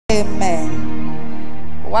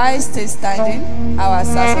While still standing, our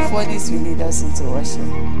saxophonist will lead us into worship.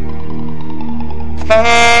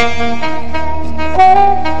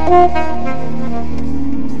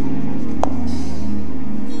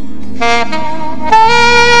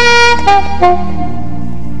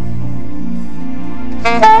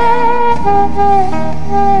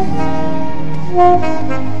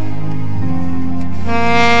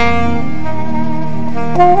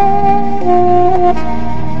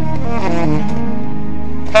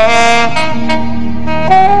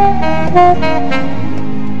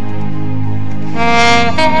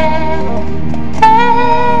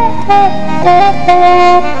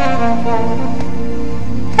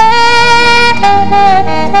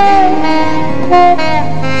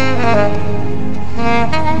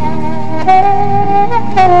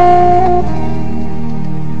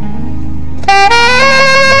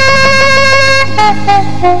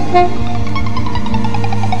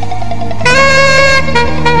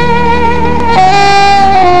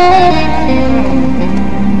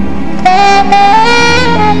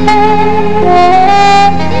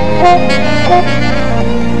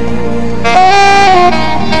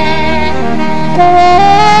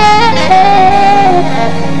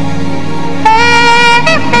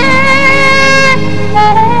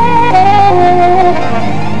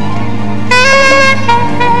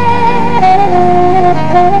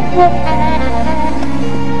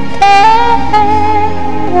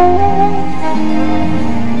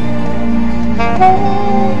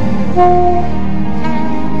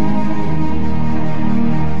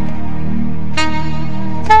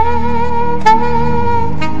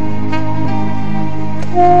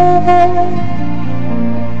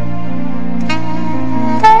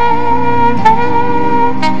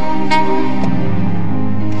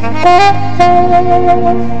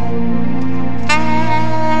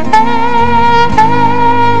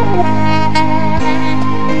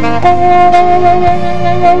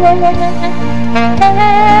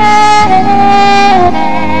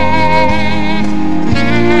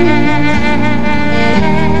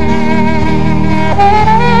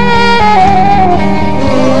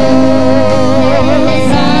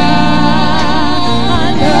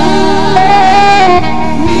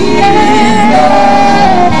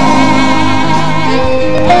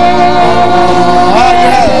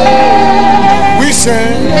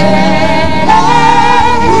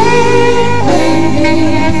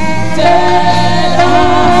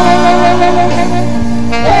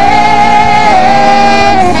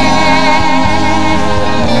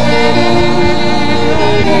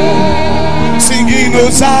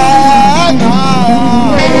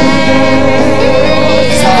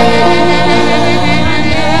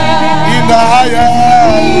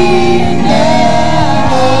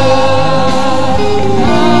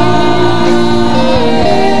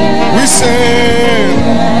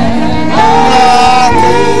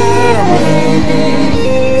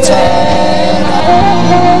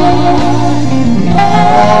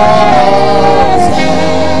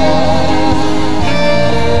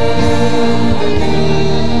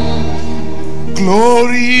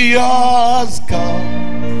 Glorious God,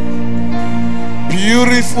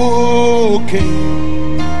 beautiful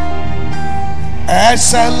King,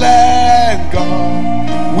 excellent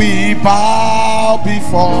God, we bow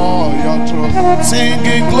before your throne,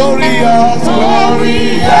 singing glorious,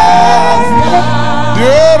 glorious God,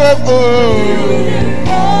 beautiful,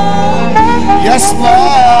 yes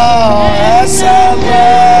Lord,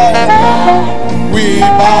 excellent God, we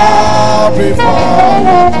bow before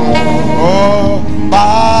your throne. Oh,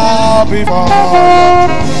 bow before your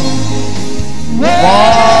throne.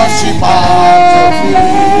 Worship at your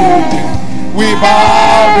feet. We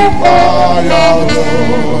bow before your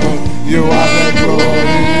throne. You are the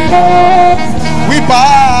glorious. We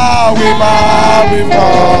bow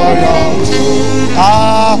before your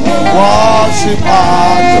throne. Worship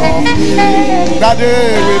at your feet. That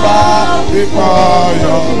day we bow before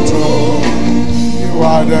your throne. You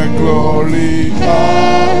are the glorious.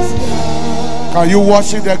 Can you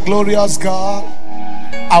worship the glorious God?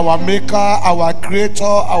 Our maker, our creator,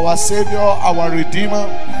 our savior, our redeemer,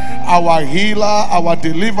 our healer, our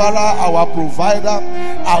deliverer, our provider,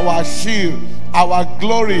 our shield, our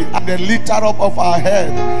glory, and the lifter up of our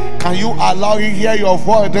head. Can you allow him hear your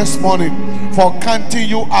voice this morning? For counting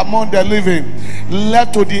you among the living.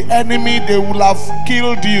 Left to the enemy, they will have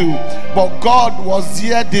killed you, but God was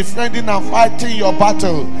here defending and fighting your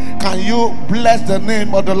battle. Can you bless the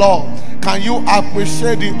name of the Lord? Can you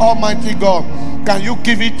appreciate the Almighty God? Can you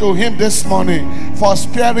give it to him this morning for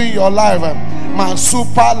sparing your life?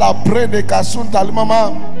 Mansupa la brede kasunta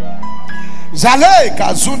limama. Zale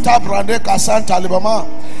kazunta brande kasanta libama.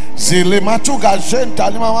 Zilematuga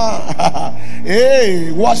gentali mama.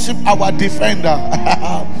 Hey, worship our defender.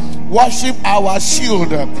 Worship our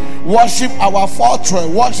shield. Worship our fortress.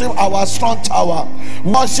 Worship our strong tower.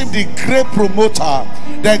 Worship the great promoter.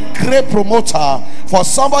 The great promoter. For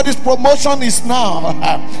somebody's promotion is now.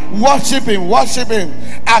 Worship him. Worship him.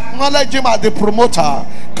 Acknowledge him as the promoter.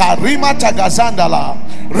 Karima tagazandala.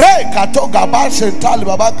 Re katoga bashentali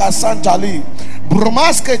babaka santali.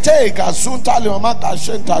 Brumaskete gazuntali mamaka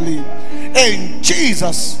shentali. In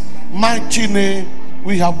Jesus' mighty name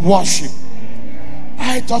we have worship.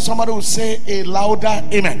 I thought somebody would say a louder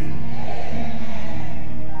amen.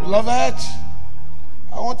 Beloved,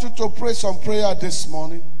 I want you to pray some prayer this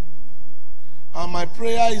morning. And my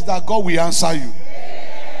prayer is that God will answer you.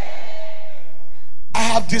 I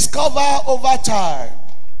have discovered over time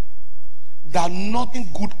that nothing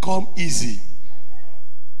good come easy.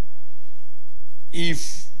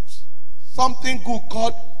 If something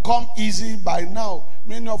good come easy by now,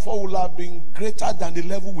 many of us will have been greater than the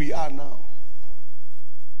level we are now.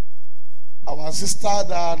 Our sister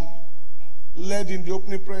that led in the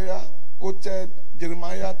opening prayer quoted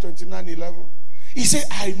Jeremiah 29:11. He said,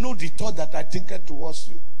 I know the thought that I think towards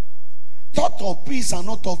you. Thought of peace and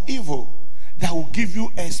not of evil, that will give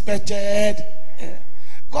you expected.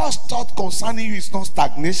 God's thought concerning you is not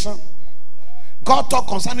stagnation. God's thought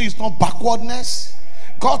concerning you is not backwardness.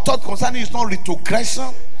 God's thought concerning you is not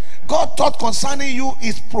retrogression. God's thought concerning you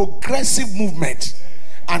is progressive movement.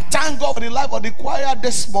 And thank God for the life of the choir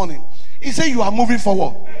this morning. He said you are moving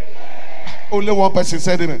forward. Only one person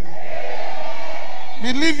said amen.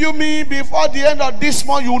 Believe you me, before the end of this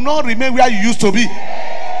month, you will not remain where you used to be.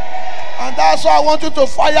 And that's why I want you to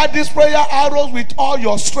fire these prayer arrows with all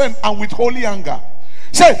your strength and with holy anger.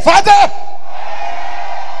 Say, Father,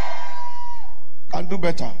 and do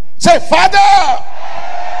better. Say, Father,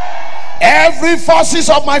 every forces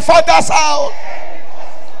of my father's house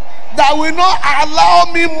that will not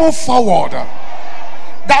allow me move forward,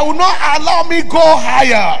 that will not allow me go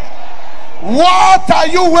higher, what are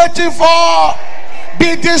you waiting for?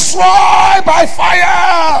 Be destroyed by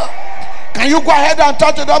fire. Can you go ahead and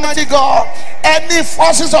talk to the Almighty God? Any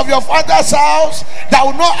forces of your father's house that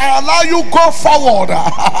will not allow you go forward,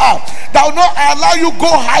 that will not allow you go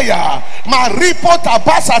higher. Maripota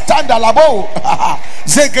basatanda labo.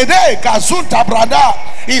 Zegede kazunta brada.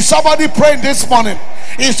 Is somebody praying this morning?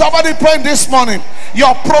 Is somebody praying this morning?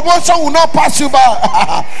 Your promotion will not pass you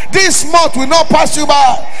by. This month will not pass you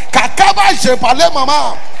by. Kakaba jepale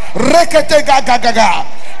mama. Rekete gaga.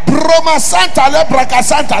 Broma santa le braka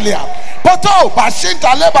santa lia. Poto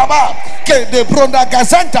bashinta le baba. Ke de bronda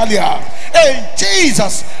gazantalia. In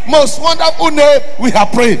Jesus' most wonderful name we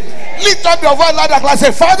have prayed. Lift up your voice loud and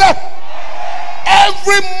say, Father,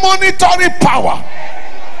 every monitoring power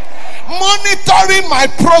monitoring my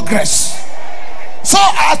progress so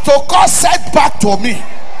as to cause setback to me,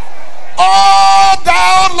 oh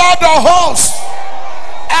thou Lord of hosts,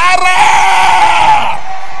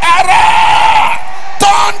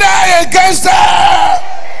 thunder against them.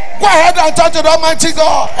 Go ahead and touch the Almighty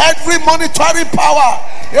God. Every monitoring power,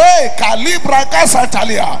 hey, Calibra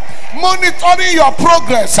Gasatalia, monitoring your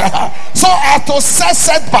progress so as to set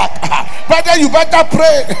setback. Brother, you better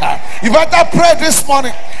pray. You better pray this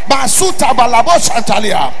morning. Masuta balabo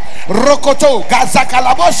shantalia, rokoto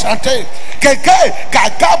gazakalabo shante, keke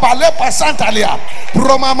gagabale pasantalia,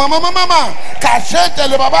 roma mama kashete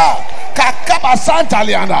le baba kakaba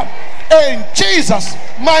santaliana. In Jesus'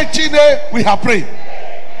 mighty name we have prayed.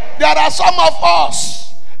 There are some of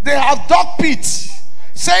us, they have dug pits.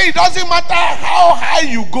 Say it doesn't matter how high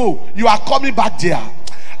you go, you are coming back there.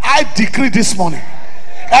 I decree this morning,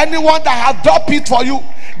 anyone that have dug pit for you,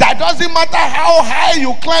 that doesn't matter how high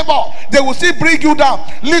you climb up, they will still bring you down.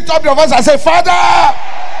 Lift up your voice and say, Father,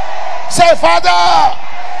 say, Father,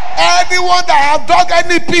 anyone that have dug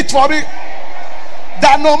any pit for me,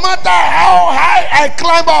 that no matter how high I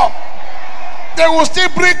climb up, they will still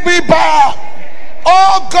bring me back.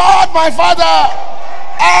 Oh God, my Father,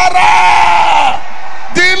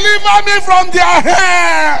 deliver me from their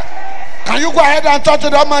hand. Can you go ahead and talk to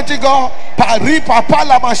the Almighty God?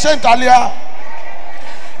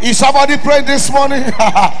 Is somebody praying this morning?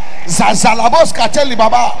 Zazalabos kateli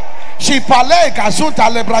baba. Shipale kazuta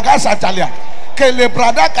lebraga satalia. Ke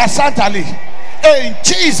lebrada kasantali. In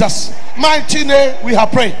Jesus' mighty name we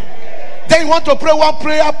have prayed. Then you want to pray one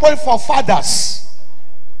prayer point for fathers.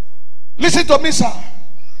 Listen to me, sir.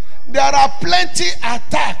 There are plenty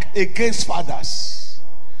attack against fathers,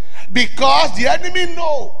 because the enemy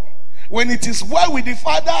know when it is well with the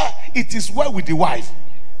father, it is well with the wife.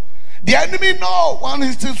 The enemy know when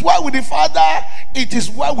it is well with the father, it is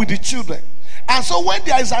well with the children. And so when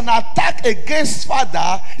there is an attack against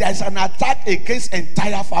father, there is an attack against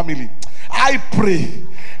entire family. I pray,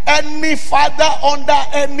 any father under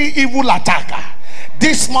any evil attacker,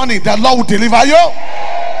 this morning the Lord will deliver you.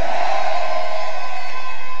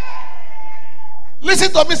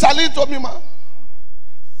 Listen to me, Salih, to me, man.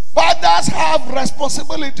 Fathers have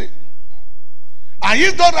responsibility. And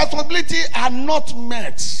if those responsibilities are not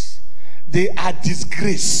met, they are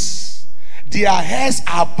disgraced. Their heads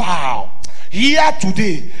are bowed. Here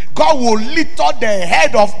today, God will lift up the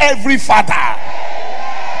head of every father.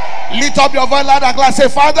 Lift up your voice loud and clear. Say,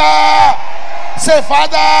 Father. Say,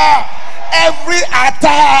 Father. Every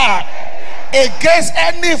attack against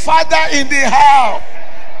any father in the house,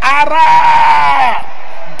 arise,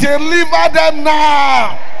 deliver them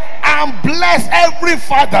now, and bless every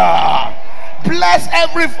father. Bless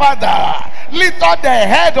every father. Lift up the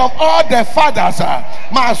head of all the fathers.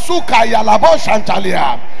 Masuka yalabo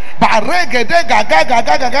shantalia. Barege de gaga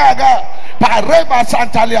gaga gaga. Bareba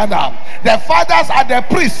santaliana. The fathers are the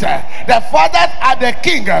priests. The fathers are the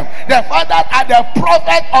king. The fathers are the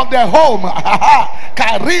prophet of the home.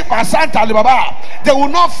 Kariba santali baba. They will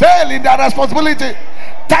not fail in their responsibility.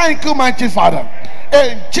 Thank you, mighty Father.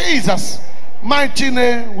 In Jesus' mighty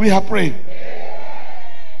name we have prayed.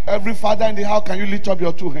 Every father in the house, can you lift up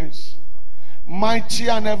your two hands? Mighty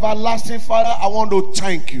and everlasting Father, I want to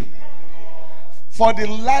thank you for the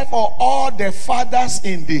life of all the fathers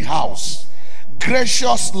in the house.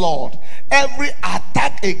 Gracious Lord, every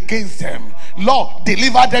attack against them, Lord,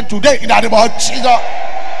 deliver them today in the name of Jesus.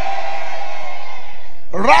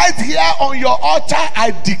 Right here on your altar,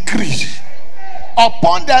 I decree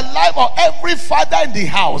upon the life of every father in the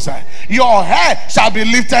house, your head shall be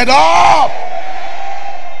lifted up.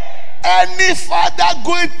 Any father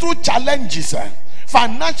going through challenges,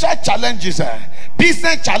 financial challenges,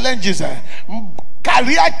 business challenges,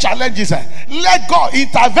 career challenges, let God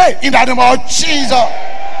intervene in the name of Jesus.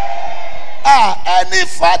 Any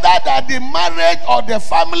father that the marriage or the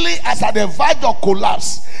family is at the verge of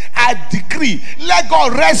collapse, I decree, let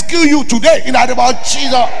God rescue you today in the name of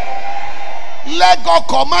Jesus. Let God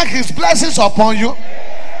command his blessings upon you.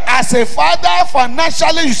 As a father,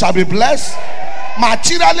 financially you shall be blessed.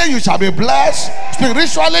 Materially you shall be blessed.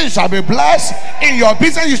 Spiritually you shall be blessed. In your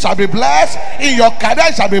business you shall be blessed. In your career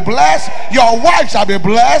you shall be blessed. Your wife shall be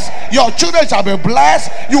blessed. Your children shall be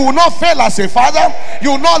blessed. You will not fail as a father.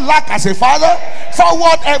 You will not lack as a father.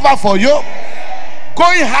 Forward ever for you,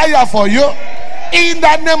 going higher for you, in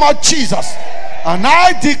the name of Jesus. And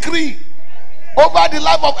I decree over the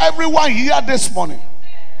life of everyone here this morning,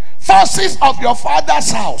 forces of your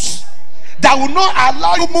father's house that will not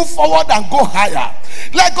allow you to move forward and go higher,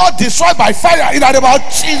 let God destroy by fire in the name of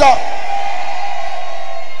Jesus.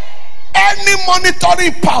 Any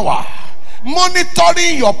monitoring power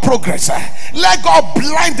monitoring your progress, let God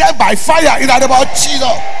blind them by fire in the name of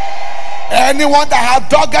Jesus. Anyone that has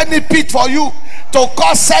dug any pit for you to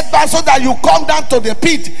cause setbacks so that you come down to the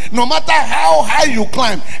pit, no matter how high you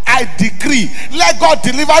climb, I decree, let God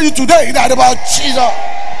deliver you today in the name of Jesus.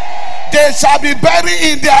 They shall be buried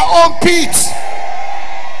in their own pits.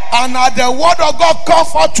 And as the word of God come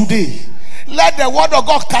forth today, let the word of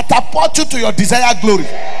God catapult you to your desired glory.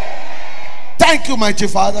 Thank you, mighty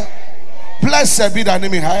Father. Blessed be thy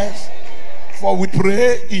name in highest. For we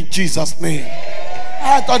pray in Jesus' name.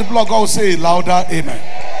 I thought the blood God would say louder,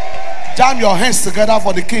 amen. Jam your hands together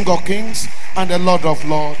for the King of Kings and the Lord of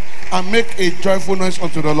Lords, and make a joyful noise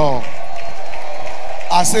unto the Lord.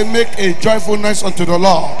 I say, make a joyful noise unto the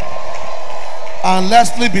Lord. And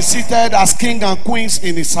let's be seated as king and queens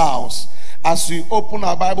in his house, as we open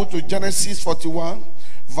our Bible to Genesis 41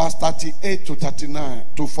 verse 38 to 39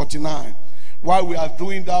 to 49. While we are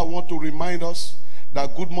doing that, I want to remind us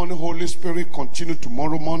that good morning Holy Spirit continue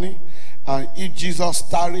tomorrow morning. And if Jesus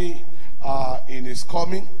tarry in his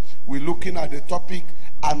coming, we're looking at the topic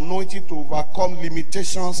anointing to overcome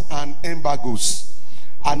limitations and embargoes.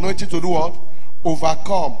 Anointing to do what?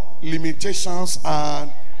 Overcome limitations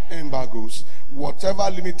and embargoes. Whatever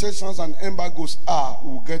limitations and embargoes are,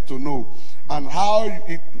 we'll get to know. And how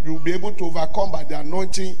you'll be able to overcome by the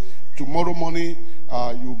anointing tomorrow morning,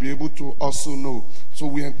 you'll be able to also know. So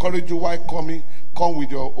we encourage you, while coming, come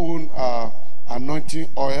with your own anointing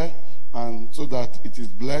oil, and so that it is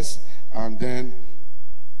blessed, and then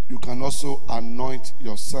you can also anoint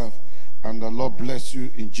yourself, and the Lord bless you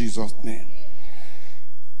in Jesus' name.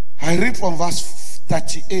 I read from verse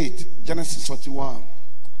 38, Genesis 41.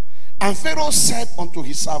 And Pharaoh said unto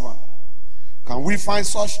his servant, can we find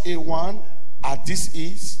such a one as this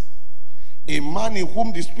is, a man in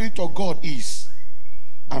whom the Spirit of God is?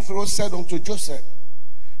 And Pharaoh said unto Joseph,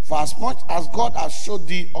 for as much as God has showed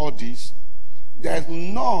thee all this, there is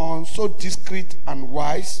none so discreet and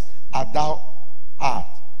wise as thou art.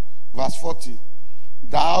 Verse 40.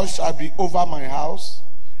 Thou shalt be over my house,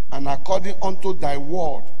 and according unto thy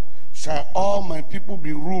word shall all my people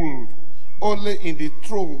be ruled. Only in the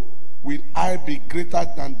throne will I be greater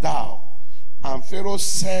than thou. And Pharaoh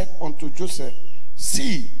said unto Joseph,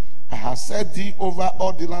 See, I have set thee over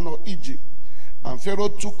all the land of Egypt. And Pharaoh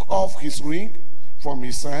took off his ring from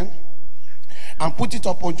his hand and put it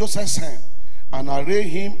upon Joseph's hand, and arrayed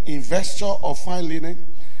him in vesture of fine linen,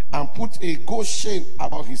 and put a gold chain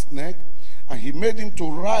about his neck. And he made him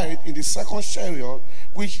to ride in the second chariot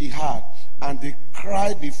which he had. And they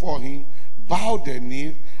cried before him, bowed their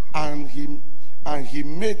knee, and he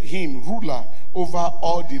made him ruler over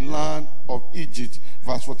all the land of Egypt.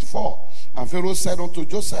 Verse 44. And Pharaoh said unto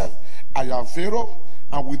Joseph, I am Pharaoh,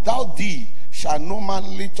 and without thee shall no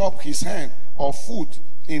man lift up his hand or foot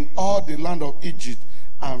in all the land of Egypt.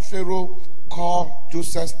 And Pharaoh called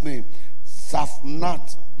Joseph's name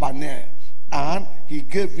Zaphnath Paneah, and he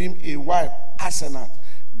gave him a wife, Asenath,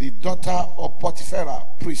 the daughter of Potiphar,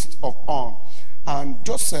 priest of On. And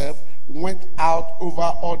Joseph went out over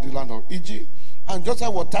all the land of Egypt. And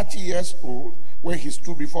Joseph was 30 years old when he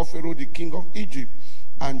stood before Pharaoh, the king of Egypt.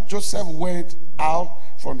 And Joseph went out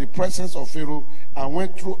from the presence of Pharaoh and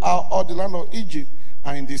went throughout all the land of Egypt.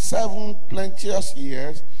 And in the 7 plenteous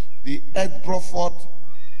years, the earth brought forth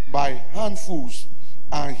by handfuls.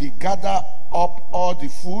 And he gathered up all the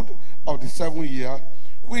food of the 7 years,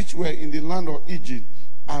 which were in the land of Egypt,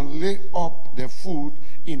 and laid up the food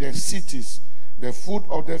in the cities. The food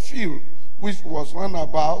of the field, which was run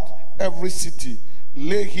about every city,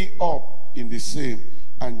 lay he up in the same.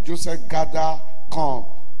 And Joseph gathered corn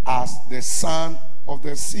as the sand of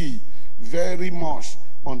the sea, very much,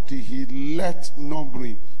 until he left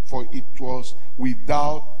numbering, for it was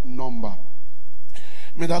without number.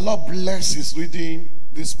 May the Lord bless his reading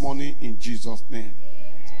this morning in Jesus' name.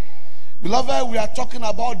 Beloved, we are talking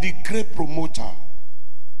about the great promoter,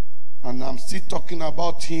 and I'm still talking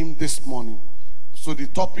about him this morning. So the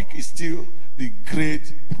topic is still the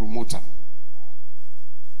great promoter.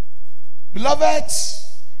 Beloved,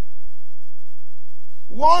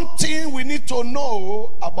 one thing we need to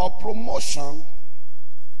know about promotion,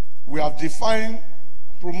 we have defined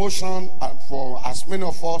promotion for as many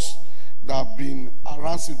of us that have been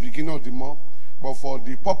around since the beginning of the month, but for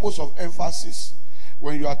the purpose of emphasis,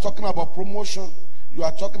 when you are talking about promotion, you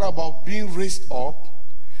are talking about being raised up,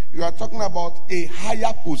 you are talking about a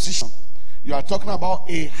higher position, you are talking about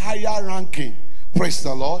a higher ranking. Praise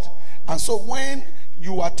the Lord. And so when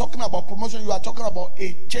you are talking about promotion, you are talking about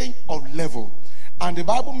a change of level. And the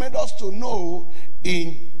Bible made us to know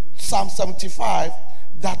in Psalm 75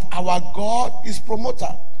 that our God is promoter.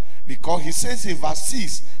 Because he says in verse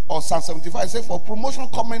 6 of Psalm 75, he says, for promotion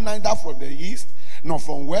coming neither from the east, nor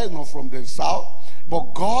from west, nor from the south,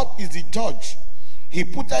 but God is the judge. He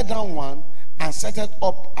put it down one and set it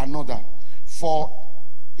up another. For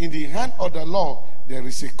in the hand of the Lord there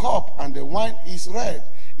is a cup, and the wine is red.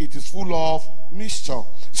 It is full of mixture.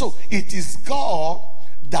 So it is God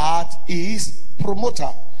that is promoter.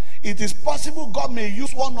 It is possible God may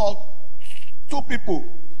use 1 or 2 people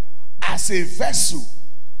as a vessel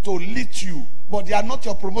to lead you, but they are not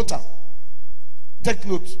your promoter. Take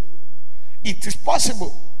note. It is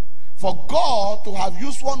possible for God to have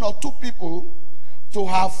used 1 or 2 people to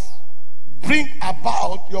have bring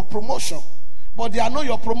about your promotion, but they are not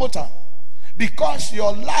your promoter, because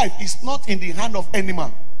your life is not in the hand of any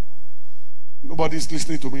man. Nobody is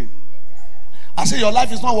listening to me. I say your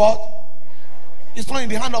life is not what? It's not in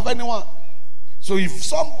the hand of anyone. So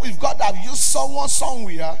if God have used someone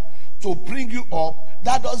somewhere to bring you up,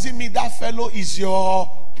 that doesn't mean that fellow is your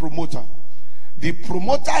promoter. The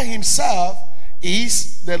promoter himself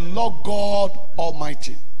is the Lord God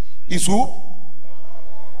Almighty. Is who?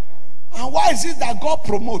 And why is it that God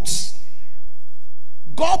promotes?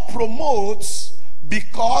 God promotes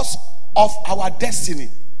because of our destiny.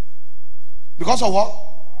 Because of what?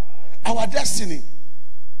 Our destiny.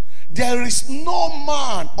 There is no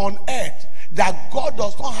man on earth that God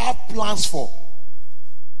does not have plans for.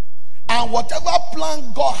 And whatever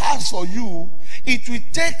plan God has for you, it will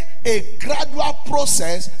take a gradual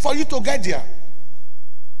process for you to get there.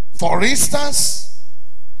 For instance,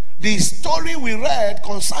 the story we read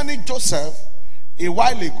concerning Joseph a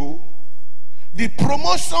while ago, the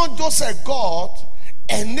promotion Joseph got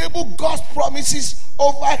enabled God's promises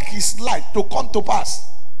over his life to come to pass.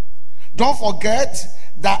 Don't forget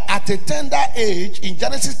that at a tender age, in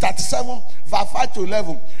Genesis 37, verse 5 to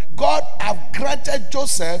 11, God have granted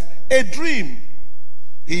Joseph a dream.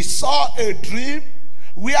 He saw a dream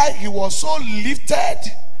where he was so lifted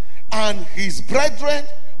and his brethren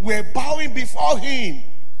were bowing before him.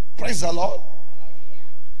 Praise the Lord.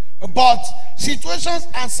 But situations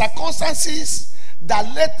and circumstances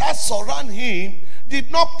that later surround him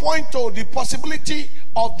did not point to the possibility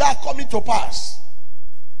of that coming to pass.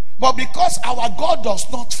 But because our God does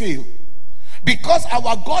not fail, because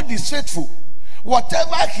our God is faithful,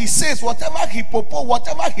 whatever he says, whatever he proposes,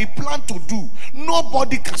 whatever he plans to do,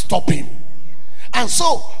 nobody can stop him. And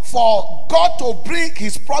so for God to bring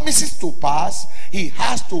his promises to pass, he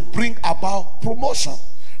has to bring about promotion.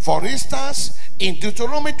 For instance, in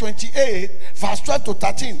Deuteronomy 28 verse 12 to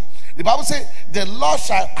 13, the Bible says, the Lord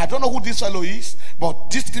shall, I don't know who this fellow is, but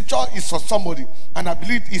this scripture is for somebody, and I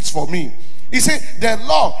believe it's for me. He said, the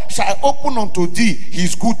Lord shall open unto thee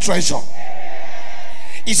his good treasure.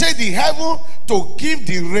 He said, the heaven to give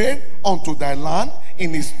the rain unto thy land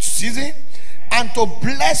in its season, and to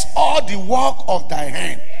bless all the work of thy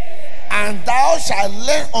hand. And thou shalt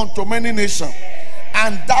lend unto many nations,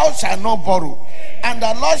 and thou shalt not borrow. And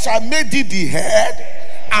the Lord shall make thee the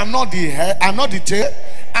head, and not the tail,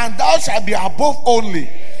 and thou shalt be above only,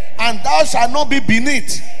 and thou shalt not be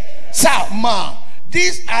beneath. Sir, ma,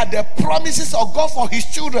 these are the promises of God for his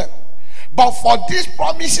children. But for these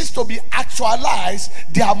promises to be actualized,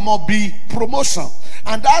 there must be promotion.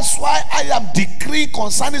 And that's why I am decreeing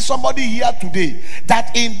concerning somebody here today,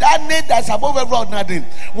 that in that name that's above every other name,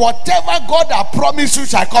 whatever God has promised you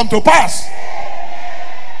shall come to pass.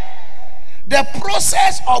 The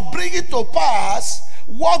process of bringing to pass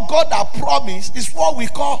what God has promised is what we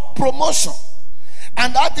call promotion.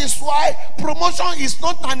 And that is why promotion is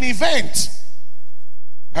not an event.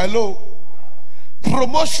 Hello?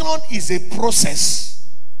 Promotion is a process.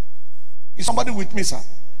 Is somebody with me, sir?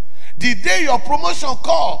 The day your promotion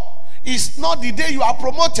comes is not the day you are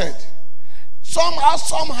promoted.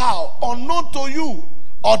 Somehow, unknown to you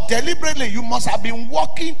or deliberately, you must have been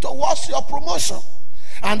working towards your promotion.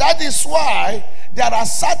 And that is why there are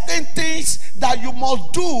certain things that you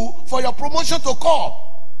must do for your promotion to come.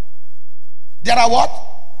 There are what?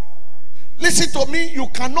 Listen to me, you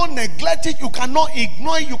cannot neglect it, you cannot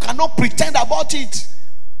ignore it, you cannot pretend about it.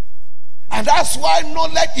 And that's why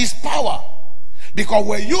knowledge is power. Because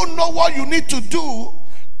when you know what you need to do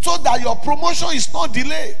so that your promotion is not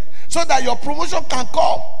delayed, so that your promotion can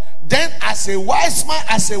come, then as a wise man,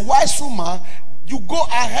 as a wise woman, you go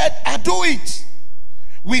ahead and do it.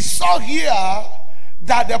 We saw here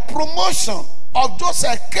that the promotion of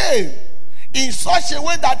Joseph came in such a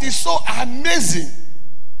way that is so amazing.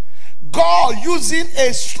 God using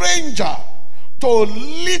a stranger to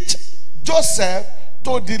lead Joseph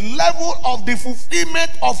to the level of the fulfillment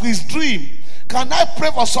of his dream. Can I pray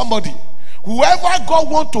for somebody? Whoever God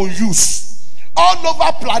wants to use all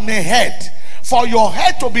over planet head for your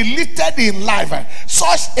head to be lifted in life,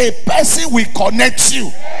 such a person will connect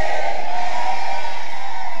you.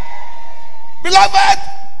 Beloved,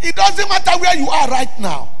 it doesn't matter where you are right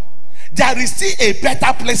now. There is still a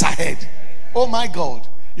better place ahead. Oh my God.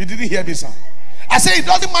 You didn't hear me, sir. I say it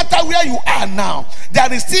doesn't matter where you are now.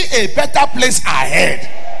 There is still a better place ahead.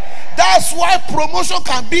 That's why promotion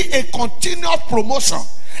can be a continuous promotion.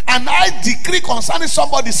 And I decree concerning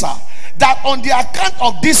somebody, sir, that on the account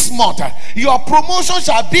of this month, your promotion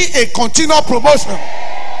shall be a continual promotion.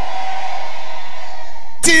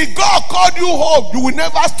 Till God called you home, you will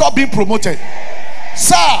never stop being promoted.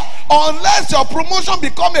 Sir, unless your promotion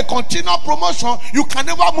become a continual promotion, you can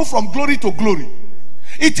never move from glory to glory.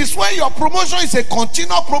 It is when your promotion is a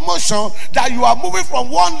continual promotion that you are moving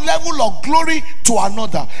from one level of glory to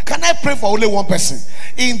another. Can I pray for only one person?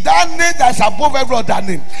 In that name that is above every other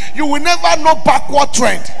name, you will never know backward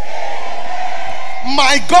trend.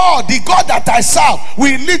 My God, the God that I serve,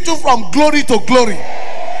 will lead you from glory to glory.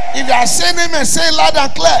 If you are saying amen, say loud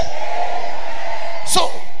and clear.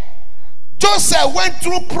 So Joseph went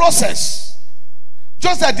through process.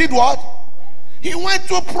 Joseph did what? He went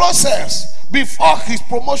through process before his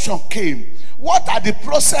promotion came. What are the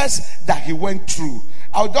process that he went through?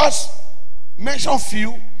 I'll just mention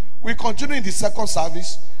few. We continue in the second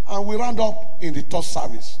service and we round up in the third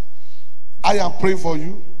service. I am praying for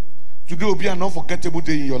you. Today will be an unforgettable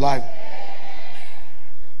day in your life.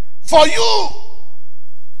 For you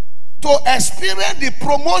to experience the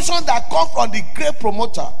promotion that comes from the great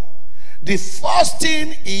promoter, the first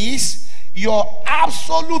thing is your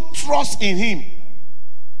absolute trust in him.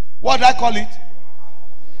 What do I call it?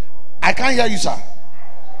 I can't hear you, sir.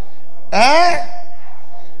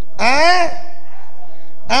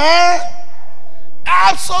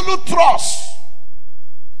 Absolute trust.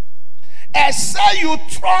 Except you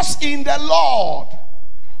trust in the Lord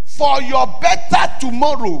for your better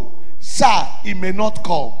tomorrow, sir, it may not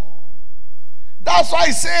come. That's why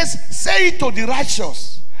it says, say it to the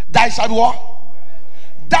righteous, that shall be what?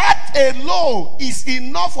 That alone is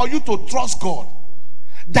enough for you to trust God,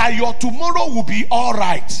 that your tomorrow will be all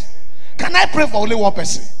right. Can I pray for only one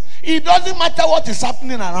person? It doesn't matter what is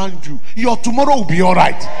happening around you, your tomorrow will be all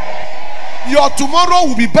right. Your tomorrow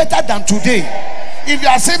will be better than today. If you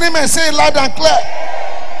are saying amen, say it loud and clear.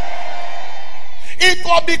 It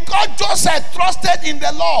was because Joseph trusted in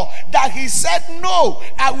the Lord that he said, no,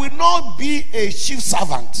 I will not be a chief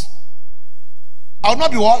servant. I will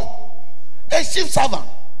not be what? A chief servant.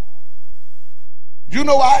 Do you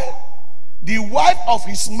know why? The wife of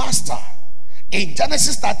his master in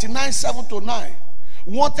Genesis 39:7-9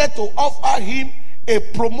 wanted to offer him a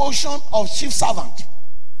promotion of chief servant.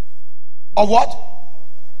 Of what?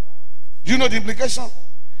 Do you know the implication?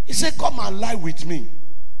 He said, come and lie with me.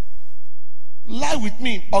 Lie with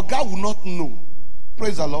me, or God will not know.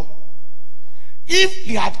 Praise the Lord. If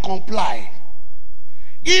he had complied,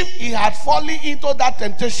 if he had fallen into that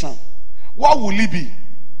temptation, what will he be?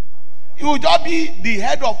 He would just be the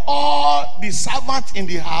head of all the servants in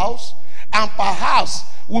the house, and perhaps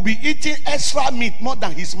will be eating extra meat more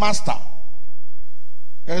than his master.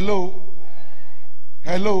 Hello?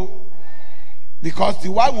 Hello? Because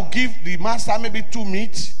the wife will give the master maybe 2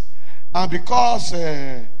 meat, and because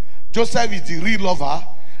Joseph is the real lover,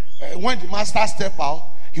 when the master step out,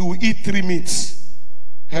 he will eat 3 meats.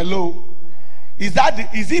 Hello? Is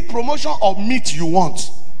it promotion of meat you want?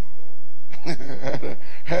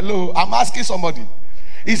 Hello? I'm asking somebody.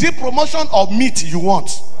 Is it promotion of meat you want?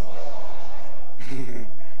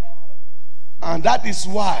 And that is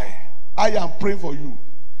why I am praying for you.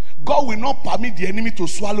 God will not permit the enemy to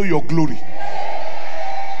swallow your glory.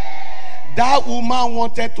 That woman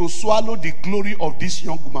wanted to swallow the glory of this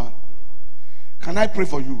young man. Can I pray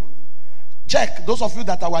for you? Check, those of you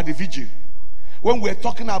that are at the vigil, when we're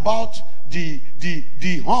talking about the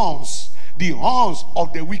horns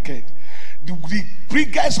of the wicked, the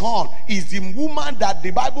biggest horn is the woman that the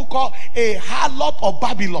Bible calls a harlot of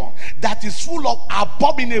Babylon, that is full of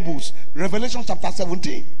abominables. Revelation chapter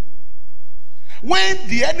 17. When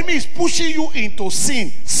the enemy is pushing you into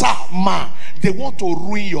sin, sir, ma, they want to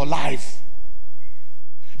ruin your life.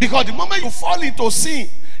 Because the moment you fall into sin,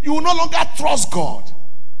 you will no longer trust God.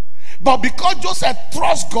 But because Joseph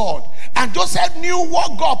trusts God, and Joseph knew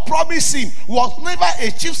what God promised him was never a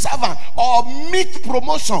chief servant or meat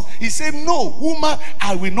promotion, he said, no, woman,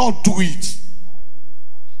 I will not do it.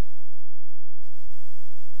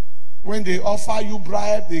 When they offer you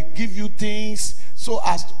bribe, they give you things, so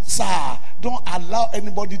as, sir, don't allow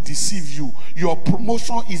anybody to deceive you. Your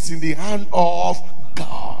promotion is in the hand of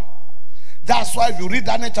God. That's why if you read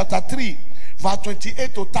Daniel chapter 3, verse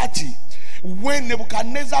 28-30, when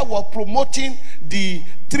Nebuchadnezzar was promoting the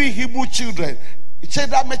 3 Hebrew children,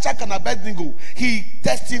 Shadrach, Meshach, and Abednego, he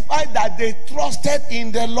testified that they trusted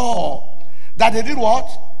in the Lord. That they did what?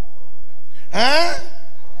 That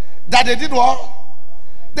they did what?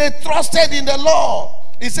 They trusted in the Lord.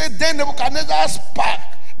 He said, then Nebuchadnezzar spake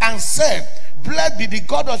and said, blessed be the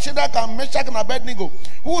God of Shadrach and Meshach and Abednego,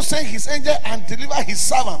 who sent his angel and delivered his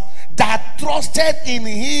servant that trusted in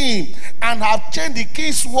him, and have changed the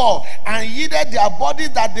king's word, and yielded their body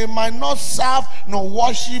that they might not serve nor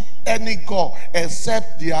worship any God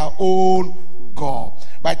except their own God.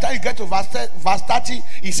 By the time you get to verse 30,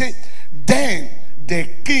 he said, then the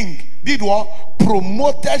king did what?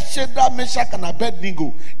 Promoted Shadrach, Meshach, and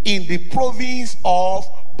Abednego in the province of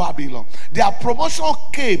Babylon. Their promotion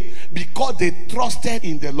came because they trusted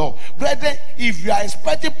in the Lord. Brethren, if you are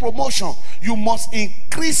expecting promotion, you must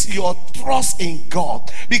increase your trust in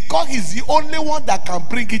God, because he's the only one that can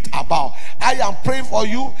bring it about. I am praying for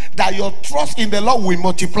you that your trust in the Lord will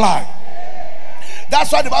multiply.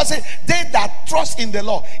 That's why the Bible says, they that trust in the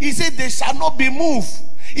Lord, he said, they shall not be moved.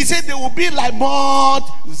 He said, they will be like Mount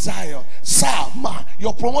Zion. Sir, ma,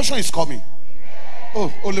 your promotion is coming.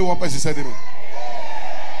 Oh, only one person said amen.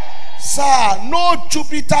 Sir, no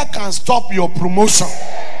Jupiter can stop your promotion.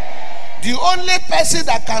 The only person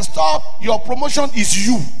that can stop your promotion is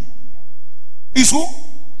you. Is who?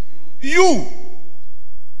 You.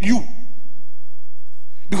 You.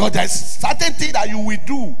 Because there's certain thing that you will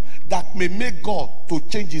do that may make God to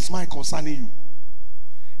change his mind concerning you.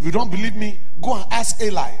 If you don't believe me, go and ask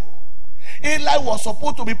Eli. Eli was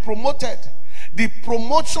supposed to be promoted. The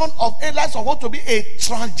promotion of Eli is supposed to be a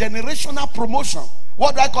transgenerational promotion.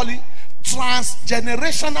 What do I call it?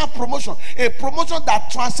 transgenerational promotion, a promotion that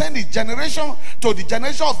transcends his generation to the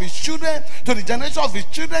generation of his children, to the generation of his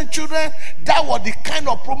children. That was the kind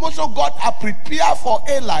of promotion God had prepared for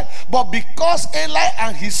Eli. But because Eli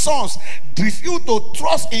and his sons refused to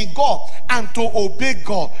trust in God and to obey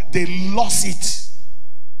God, they lost it.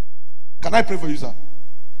 Can I pray for you, sir?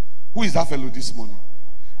 Who is that fellow this morning?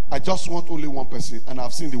 I just want only one person, and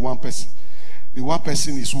I've seen the one person. The one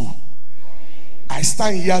person is who? I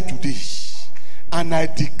stand here today and I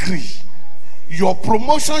decree your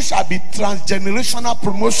promotion shall be transgenerational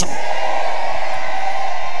promotion.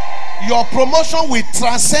 Your promotion will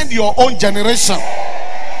transcend your own generation.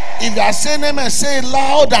 If you are saying amen, say it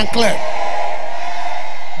loud and clear.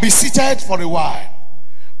 Be seated for a while.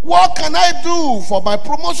 What can I do for my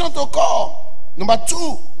promotion to come? Number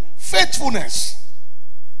 2, faithfulness.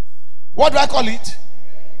 What do I call it?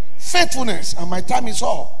 Faithfulness. And my time is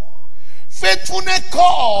up. Faithfulness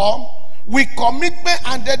comes with commitment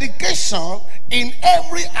and dedication in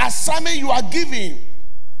every assignment you are giving,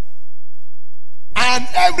 and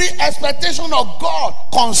every expectation of God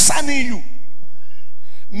concerning you.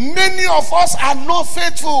 Many of us are not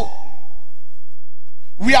faithful.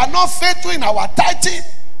 We are not faithful in our tithing.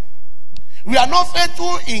 We are not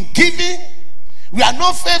faithful in giving. We are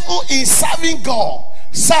not faithful in serving God.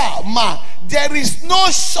 Sir, ma, there is no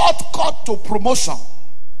shortcut to promotion.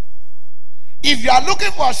 If you are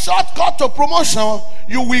looking for a shortcut to promotion,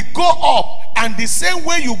 you will go up, and the same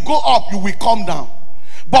way you go up, you will come down.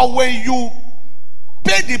 But when you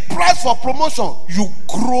pay the price for promotion, you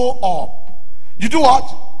grow up. You do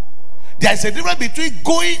what? There is a difference between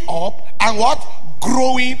going up and what?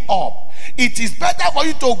 Growing up. It is better for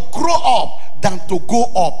you to grow up than to go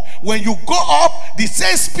up. When you go up, the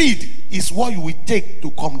same speed is what you will take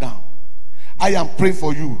to come down. I am praying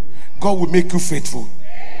for you. God will make you faithful.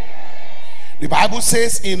 The Bible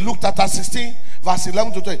says in Luke chapter 16, verse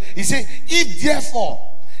 11 to 20, he says, if therefore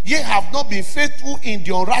ye have not been faithful in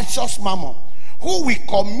the unrighteous mammon, who will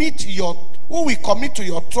commit to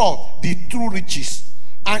your trust the true riches?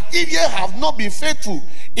 And if ye have not been faithful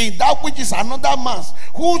in that which is another man's,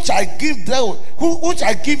 who shall give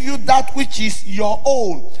you that which is your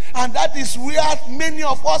own? And that is where many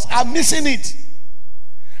of us are missing it.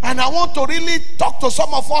 And I want to really talk to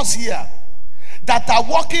some of us here that are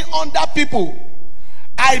working under people.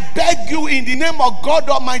 I beg you in the name of God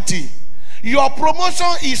Almighty, your promotion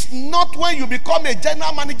is not when you become a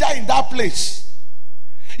general manager in that place.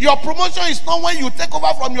 Your promotion is not when you take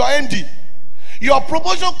over from your MD. Your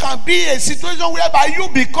promotion can be a situation whereby you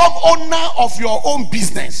become owner of your own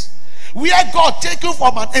business, where God take you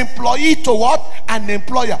from an employee to what? An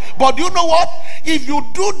employer. But you know what? If you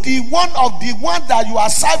do the one that you are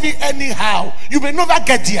serving anyhow, you may never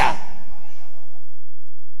get there.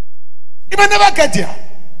 You may never get there.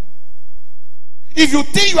 If you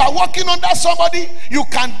think you are working under somebody, you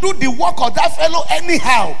can do the work of that fellow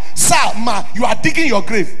anyhow. Sir, ma, you are digging your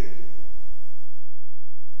grave.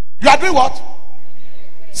 You are doing what?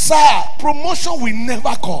 Sir, promotion will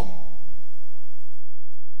never come.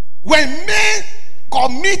 When men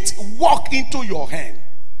commit work into your hand,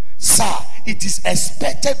 sir, it is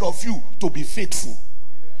expected of you to be faithful.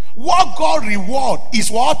 What God reward is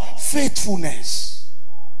what? Faithfulness.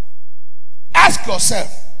 Ask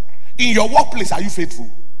yourself, in your workplace, are you faithful?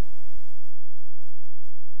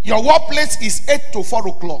 Your workplace is 8 to 4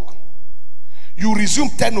 o'clock. You resume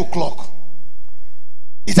 10 o'clock.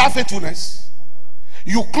 Is that faithfulness?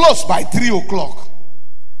 You close by 3 o'clock.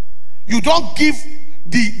 You don't give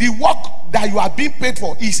the work that you are being paid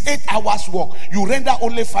for is 8 hours work. You render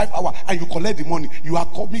only 5 hours and you collect the money. You are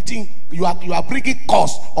committing, you are bringing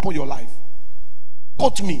cost upon your life.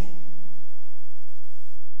 Quote me.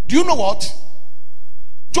 Do you know what?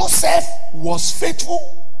 Joseph was faithful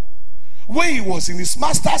when he was in his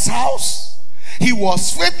master's house. He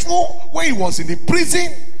was faithful when he was in the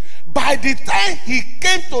prison. By the time he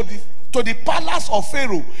came to the palace of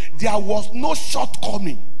Pharaoh, there was no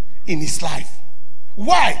shortcoming in his life.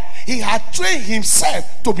 Why? He had trained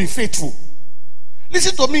himself to be faithful.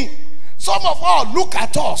 Listen to me. Some of us look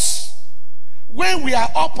at us when we are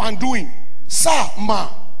up and doing. Sir, ma,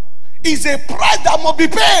 is a price that must be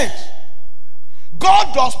paid.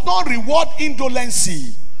 God does not reward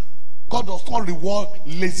indolency. God does not reward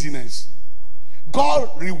laziness. God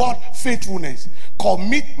rewards faithfulness,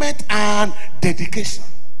 commitment, and dedication.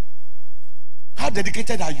 How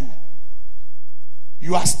dedicated are you?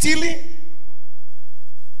 You are stealing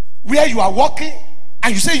where you are working,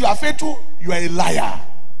 and you say you are faithful, you are a liar.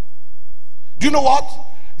 Do you know what?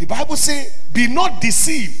 The Bible says, be not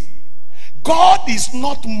deceived. God is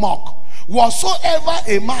not mocked. Whatsoever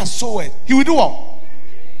a man soweth, he will do what?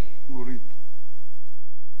 He will reap.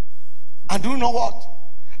 And do you know what?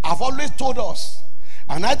 I've always told us,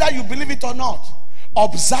 and either you believe it or not,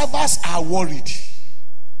 observers are worried.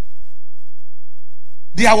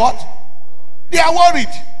 They are what? They are worried.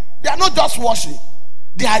 They are not just watching.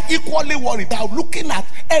 They are equally worried. They are looking at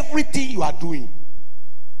everything you are doing.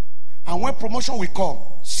 And when promotion will come,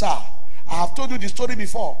 sir, I have told you the story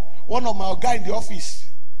before. One of my guys in the office,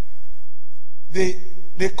 they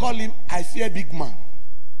call him, I fear big man.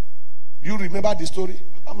 You remember the story?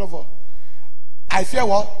 I fear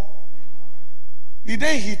what? The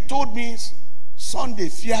day he told me, Sunday,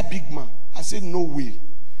 fear big man. I said, no way.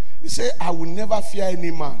 He said, I will never fear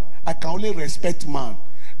any man. I can only respect man.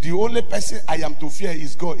 The only person I am to fear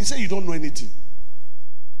is God. He said, you don't know anything.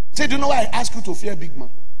 He said, do you know why I ask you to fear big man?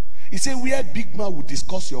 He said, where big man will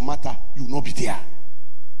discuss your matter, you will not be there.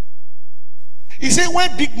 He said,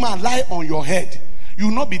 when big man lie on your head, you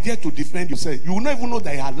will not be there to defend yourself. You will not even know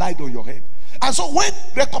that he had lied on your head. And so when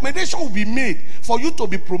recommendation will be made for you to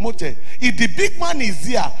be promoted, if the big man is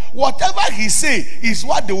there, whatever he say is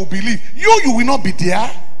what they will believe. You will not be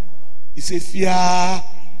there. He said, fear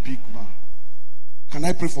big man. Can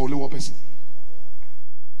I pray for only one person?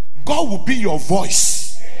 God will be your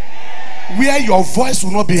voice where your voice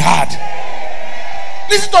will not be heard.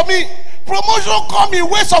 Listen to me. Promotion come in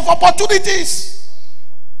ways of opportunities.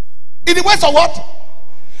 In the ways of what?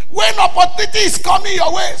 When opportunity is coming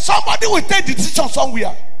your way, somebody will take the decision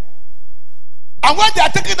somewhere. And when they are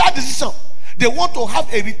taking that decision, they want to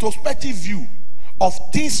have a retrospective view of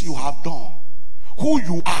things you have done, who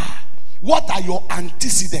you are, what are your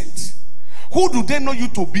antecedents, who do they know you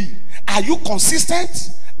to be, are you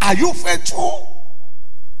consistent, are you faithful?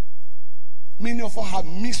 Many of us have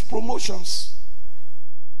missed promotions.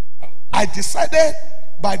 I decided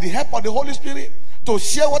by the help of the Holy Spirit to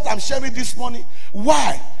share what I'm sharing this morning.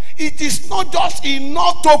 Why? It is not just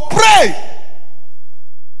enough to pray.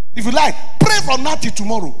 If you like, pray from now till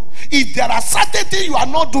tomorrow. If there are certain things you are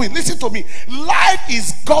not doing, listen to me. Life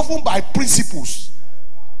is governed by principles.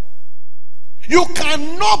 You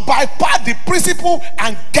cannot bypass the principle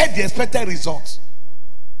and get the expected results.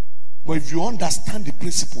 But if you understand the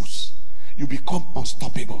principles, you become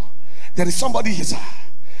unstoppable. There is somebody here, sir.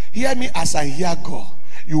 Hear me as I hear God.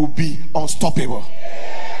 You will be unstoppable.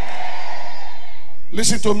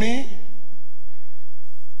 Listen to me.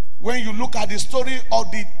 When you look at the story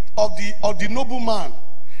of the nobleman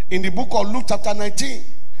in the book of Luke chapter 19,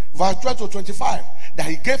 verse 12 to 25, that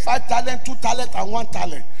he gave 5 talents, 2 talents, and 1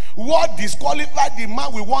 talent. What disqualified the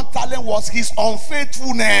man with 1 talent was his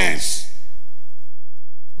unfaithfulness.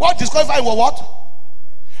 What disqualified was what?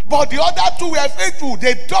 But the other 2 were faithful.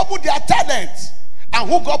 They doubled their talents. And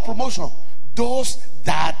who got promotion? Those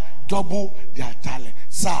that double their talent.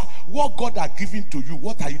 Sir, what God has given to you,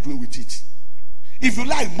 what are you doing with it? If you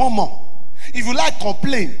like murmur, if you like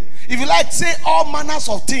complain, if you like say all manners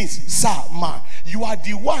of things, sir, man, you are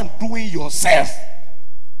the one doing yourself.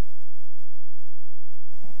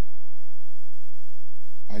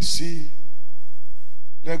 I see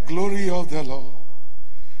the glory of the Lord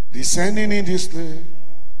descending in this place.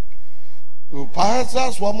 To pass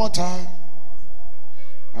us one more time.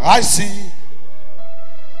 I see.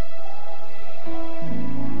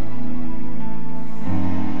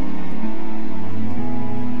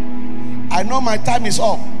 I know my time is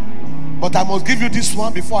up, but I must give you this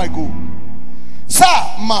one before I go. Sir,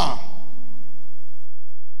 ma,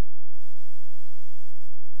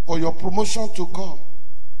 for your promotion to come,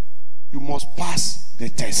 you must pass the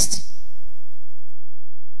test.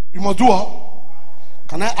 You must do what?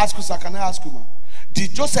 Can I ask you, sir? Can I ask you, ma?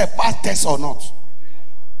 Did Joseph pass test or not?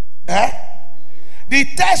 The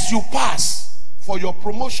test you pass for your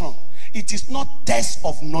promotion, it is not test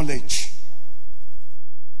of knowledge.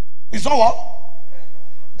 It's not what?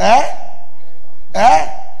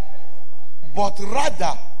 But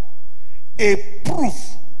rather a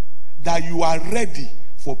proof that you are ready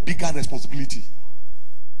for bigger responsibility.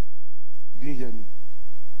 You didn't hear me?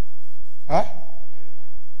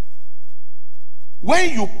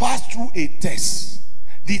 When you pass through a test,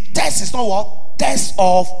 the test is not what? Test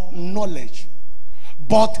of knowledge,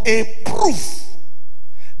 but a proof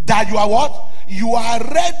that you are what? You are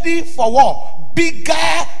ready for what? Bigger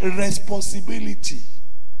responsibility.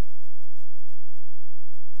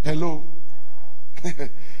 Hello.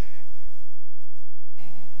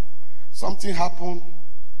 Something happened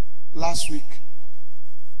last week.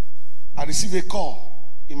 I received a call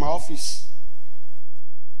in my office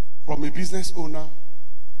from a business owner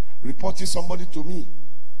reporting somebody to me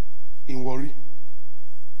in Warri.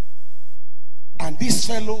 And this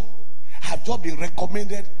fellow had just been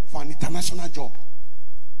recommended for an international job.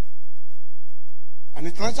 An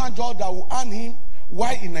international job that will earn him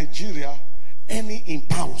Why in Nigeria, earning in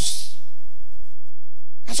pounds.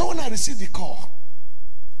 And so when I received the call,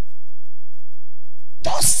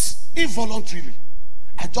 just involuntarily,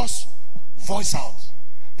 I just voice out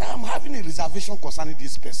that I'm having a reservation concerning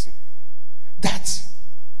this person. That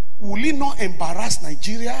will he not embarrass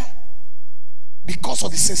Nigeria because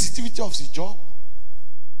of the sensitivity of his job?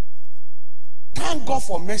 Thank God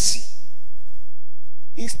for mercy.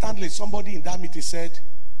 Instantly, somebody in that meeting said,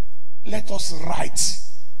 let us write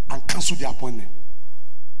and cancel the appointment.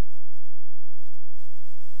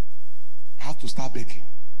 I have to start begging.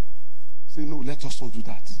 Say, no, let us not do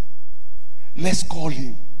that. Let's call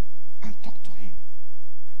him and talk to him.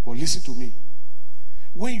 But listen to me.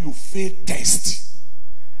 When you fail test,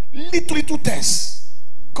 little test,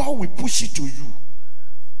 God will push it to you.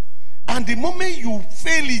 And the moment you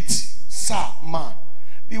fail it, sir, ma,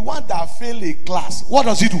 the one that failed a class, what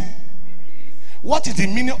does he do? What is the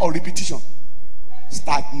meaning of repetition?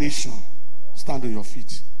 Stagnation. Stand on your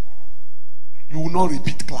feet. You will not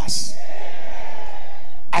repeat class.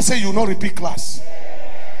 I say you will not repeat class.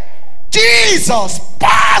 Jesus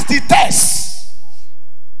passed the test.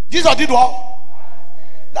 Jesus did what?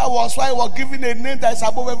 That was why he was given a name that is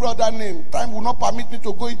above every other name. Time will not permit me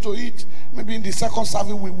to go into it. Maybe in the second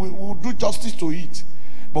service we will do justice to it.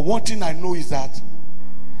 But one thing I know is that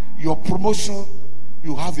your promotion,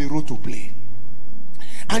 you have a role to play.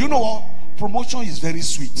 And you know what? Promotion is very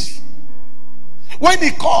sweet. When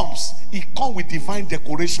it comes with divine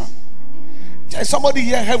decoration. There's somebody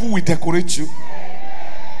here, heaven will decorate you.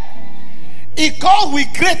 It comes with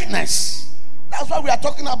greatness. That's why we are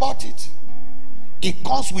talking about it. It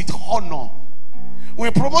comes with honor.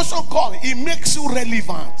 When promotion comes, it makes you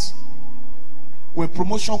relevant. When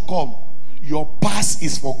promotion comes, your past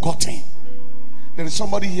is forgotten. There is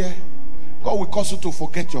somebody here, God will cause you to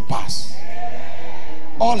forget your past.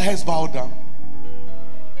 All heads bow down.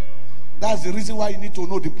 That's the reason why you need to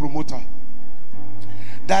know the promoter.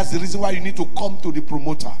 That's the reason why you need to come to the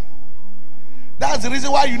promoter. That's the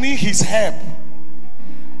reason why you need his help.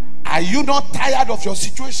 Are you not tired of your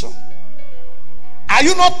situation? Are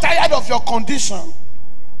you not tired of your condition?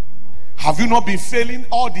 Have you not been failing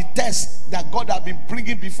all the tests that God has been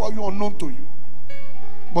bringing before you unknown to you?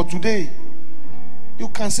 But today, you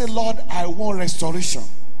can say, Lord, I want restoration.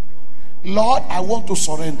 Lord, I want to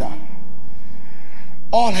surrender.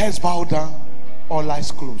 All heads bowed down, all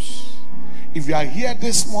eyes closed. If you are here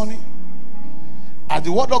this morning, and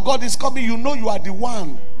the word of God is coming, you know you are the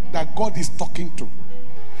one that God is talking to.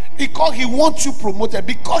 Because he wants you promoted,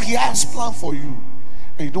 because he has plan for you,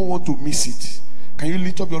 and you don't want to miss it. Can you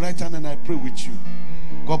lift up your right hand and I pray with you?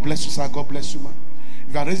 God bless you, sir. God bless you, man.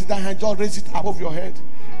 If you are raising that hand, just raise it above your head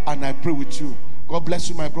and I pray with you. God bless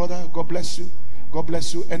you, my brother. God bless you. God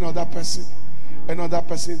bless you. Any other person? Any other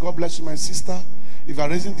person? God bless you, my sister. If you are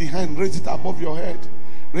raising the hand, raise it above your head.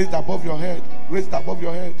 Raise it above your head. Raise it above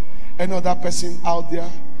your head. Any other person out there?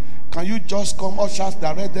 Can you just come? Ushers,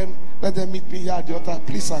 direct them. Let them meet me here at the altar.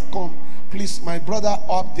 Please, sir, come. Please, my brother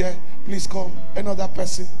up there. Please come. Any other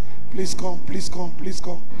person? Please come. Please come. Please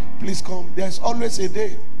come. Please come. There's always a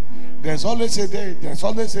day. There's always a day. There's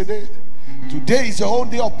always a day. Today is your own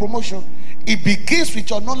day of promotion. It begins with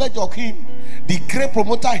your knowledge of him, the great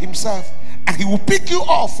promoter himself, and he will pick you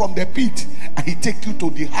off from the pit and he take you to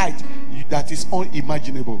the height that is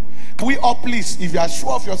unimaginable. Can we all please, if you are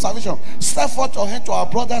sure of your salvation, step forth your hand to our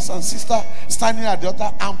brothers and sisters standing at the altar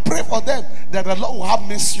and pray for them that the Lord will have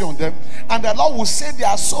mercy on them and the Lord will save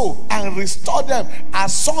their soul and restore them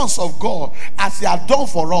as sons of God as he has done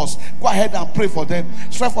for us. Go ahead and pray for them.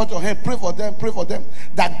 Step forth your hand, pray for them,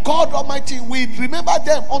 that God Almighty will remember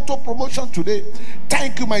them unto promotion today.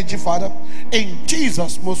 Thank you, mighty Father. In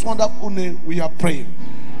Jesus' most wonderful name we are praying.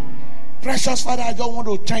 Precious Father, I just want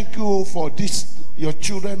to thank you for this, your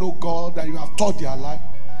children, oh God, that you have taught their life.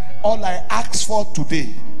 All I ask for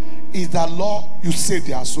today is that, Lord, you save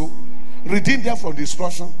their soul, redeem them from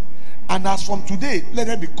destruction, and as from today, let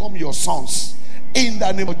them become your sons in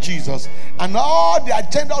the name of Jesus. And all the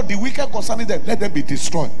agenda of the wicked concerning them, let them be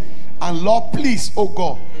destroyed. And Lord, please, oh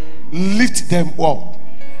God, lift them up,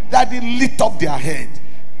 that they lift up their head.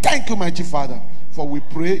 Thank you, mighty Father, for we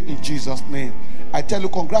pray in Jesus' name. I tell you,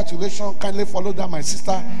 congratulations. Kindly follow that, my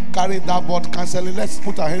sister, carrying that board counseling. Let's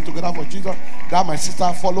put our hands together for Jesus. That, my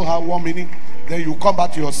sister, follow her 1 minute. Then you come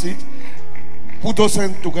back to your seat. Put those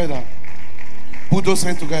hands together. Put those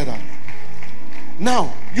hands together.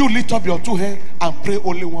 Now, you lift up your 2 hands and pray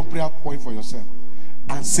only one prayer point for yourself.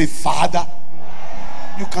 And say, Father.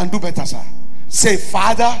 You can do better, sir. Say,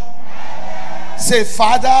 Father. Say,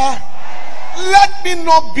 Father. Let me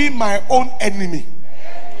not be my own enemy.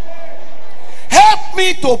 Help Help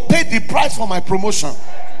me to pay the price for my promotion.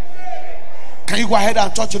 Can you go ahead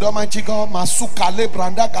and touch it, Almighty God? Masukale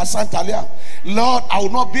Branda Santalia. Lord, I will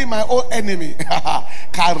not be my own enemy.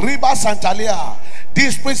 Kariba Santalia.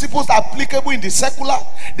 These principles are applicable in the secular,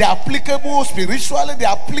 they are applicable spiritually, they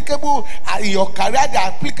are applicable in your career, they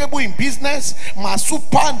are applicable in business.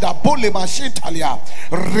 Masupanda bole mashintalia.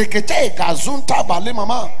 Rekete gazunta bale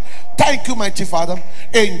mama. Thank you, mighty Father.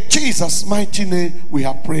 In Jesus' mighty name we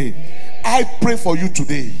have prayed. I pray for you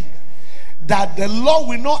today that the Lord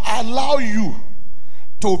will not allow you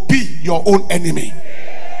to be your own enemy.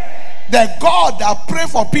 The God that prayed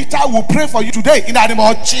for Peter will pray for you today in the name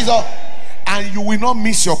of Jesus. And you will not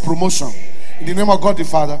miss your promotion. In the name of God the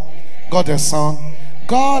Father, God the Son,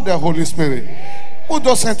 God the Holy Spirit. Put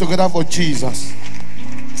those hands together for Jesus.